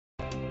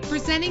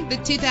Presenting the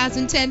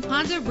 2010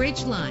 Honda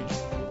Ridgeline.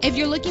 If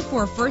you're looking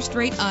for a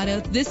first-rate auto,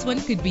 this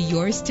one could be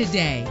yours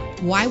today.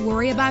 Why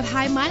worry about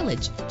high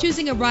mileage?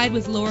 Choosing a ride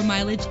with lower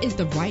mileage is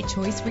the right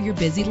choice for your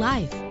busy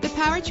life. The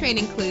powertrain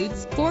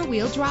includes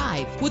four-wheel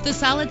drive with a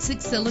solid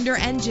 6-cylinder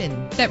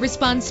engine that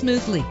responds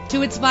smoothly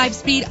to its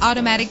 5-speed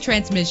automatic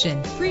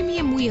transmission.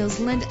 Premium wheels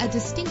lend a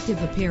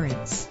distinctive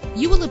appearance.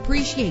 You will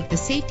appreciate the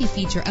safety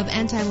feature of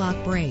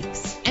anti-lock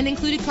brakes. An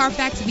included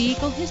Carfax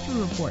Vehicle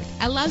History Report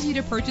allows you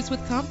to purchase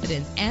with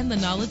confidence and the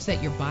knowledge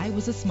that your buy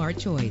was a smart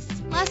choice.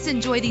 Plus,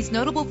 enjoy these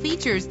notable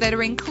features that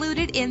are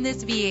included in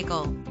this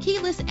vehicle: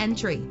 keyless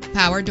entry,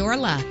 power door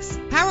locks,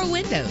 power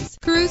windows,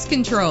 cruise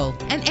control,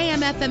 an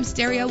AM/FM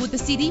stereo with a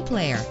CD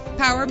player,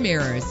 power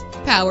mirrors,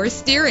 power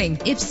steering.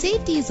 If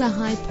safety is a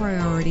high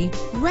priority,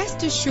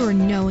 rest assured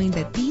knowing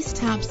that these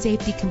top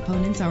safety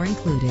components are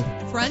included: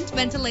 front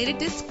ventilated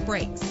disc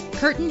brakes,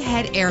 curtain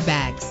head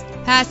airbags,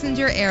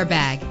 passenger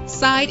airbag,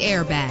 side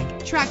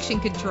airbag,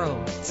 traction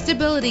control,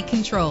 stability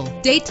control,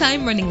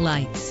 daytime running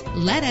lights.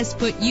 Let us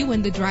put you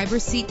in the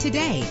driver's seat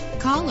today.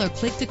 Call or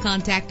click to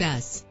contact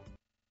us.